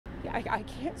I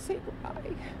can't say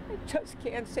goodbye. I just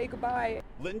can't say goodbye.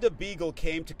 Linda Beigel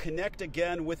came to connect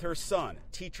again with her son,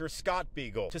 teacher Scott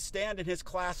Beigel, to stand in his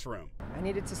classroom. I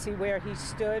needed to see where he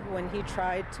stood when he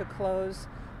tried to close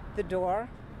the door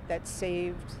that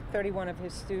saved 31 of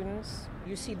his students.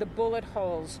 You see the bullet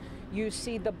holes. You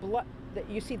see the blood.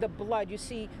 You see the blood. You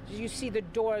see the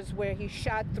doors where he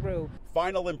shot through.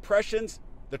 Final impressions: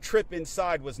 the trip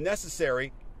inside was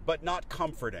necessary, but not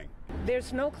comforting.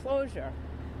 There's no closure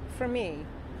for me.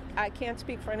 I can't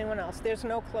speak for anyone else. There's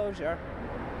no closure.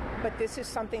 But this is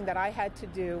something that I had to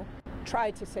do.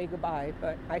 Try to say goodbye,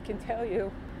 but I can tell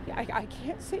you, I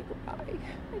can't say goodbye.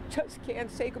 I just can't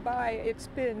say goodbye. It's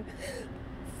been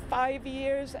 5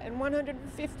 years and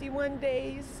 151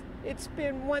 days. It's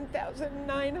been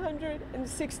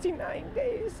 1,969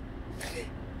 days.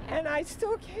 And I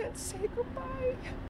still can't say goodbye.